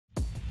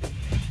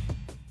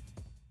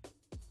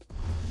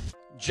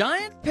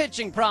Giant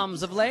pitching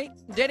problems of late.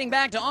 Dating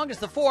back to August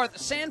the 4th,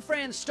 San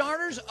Fran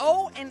starters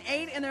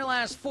 0-8 in their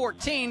last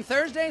 14.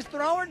 Thursday's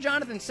thrower,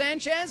 Jonathan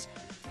Sanchez,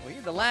 he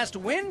had the last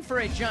win for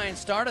a Giant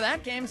starter.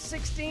 That game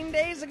 16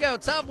 days ago.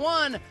 Top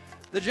one,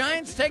 the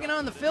Giants taking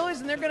on the Phillies,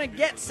 and they're going to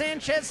get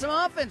Sanchez some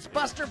offense.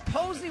 Buster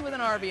Posey with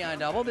an RBI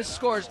double. This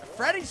scores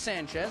Freddy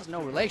Sanchez,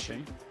 no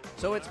relation.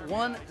 So it's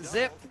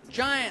 1-0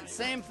 Giants.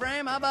 Same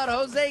frame. How about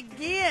Jose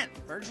Guillen?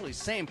 Virtually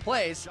same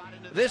place.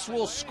 This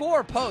will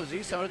score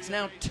Posey, so it's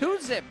now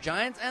 2-0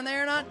 Giants, and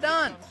they're not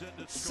done.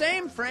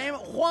 Same frame.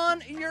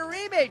 Juan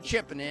Uribe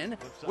chipping in.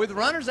 With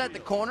runners at the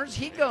corners,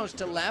 he goes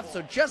to left,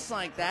 so just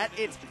like that,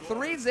 it's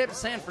 3-0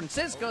 San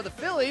Francisco. The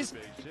Phillies,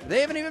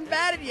 they haven't even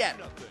batted yet.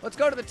 Let's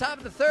go to the top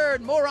of the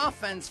third. More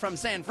offense from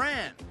San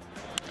Fran.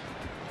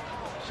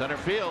 Center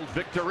field,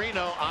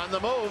 Victorino on the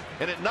move,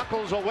 and it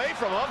knuckles away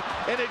from him,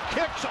 and it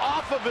kicks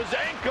off of his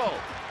ankle.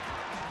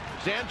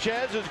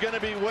 Sanchez is going to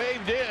be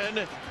waved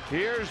in.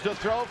 Here's the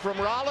throw from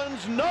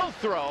Rollins, no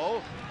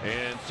throw,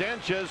 and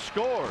Sanchez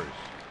scores.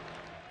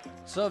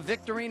 So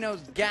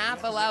Victorino's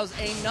gaff allows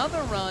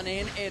another run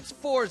in. It's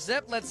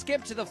 4-0. Let's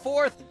skip to the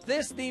fourth.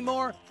 This the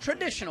more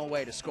traditional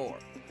way to score.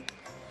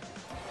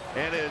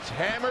 And it's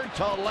hammered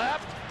to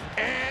left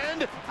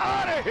and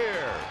out of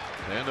here.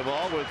 And the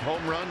ball with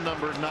home run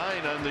number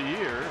 9 on the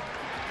year,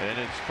 and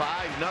it's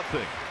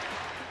 5-0.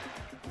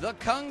 The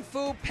Kung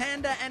Fu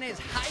Panda and his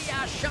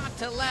hi-ya shot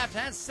to left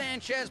has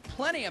Sanchez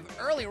plenty of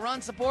early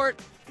run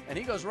support, and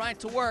he goes right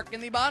to work. In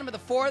the bottom of the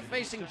fourth,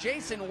 facing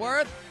Jason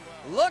Worth.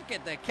 Look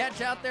at the catch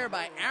out there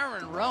by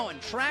Aaron Rowan.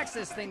 Tracks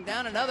this thing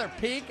down, another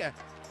peak.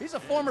 He's a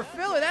former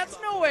Philly. That's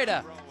no way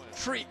to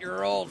treat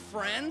your old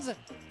friends.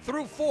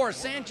 Through 4,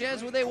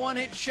 Sanchez with a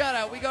one-hit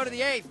shutout. We go to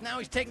the 8th. Now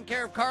he's taking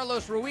care of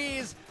Carlos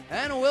Ruiz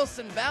and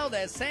Wilson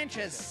Valdez.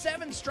 Sanchez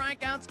 7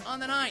 strikeouts on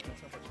the 9th.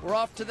 We're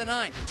off to the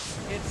 9th.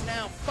 It's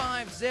now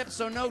 5-0,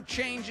 so no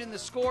change in the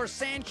score.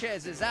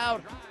 Sanchez is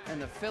out,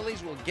 and the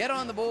Phillies will get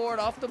on the board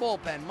off the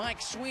bullpen.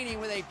 Mike Sweeney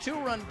with a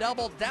 2-run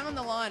double down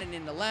the line and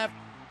in the left.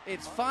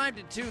 It's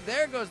 5-2.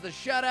 There goes the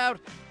shutout.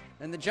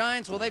 And the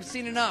Giants, well, they've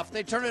seen enough.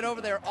 They turn it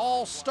over their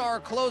all-star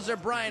closer,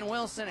 Brian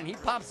Wilson, and he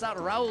pops out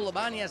Raul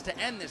Ibanez to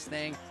end this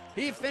thing.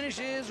 He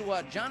finishes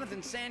what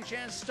Jonathan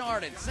Sanchez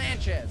started.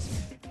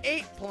 Sanchez,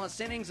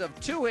 8+ innings of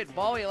 2-hit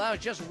ball. He allows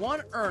just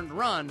 1 earned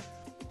run.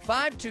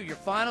 5-2 your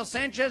final.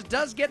 Sanchez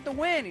does get the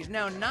win. He's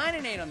now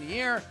 9-8 on the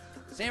year.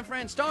 San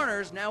Fran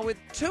starters now with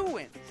 2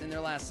 wins in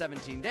their last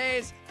 17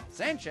 days.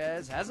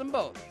 Sanchez has them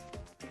both.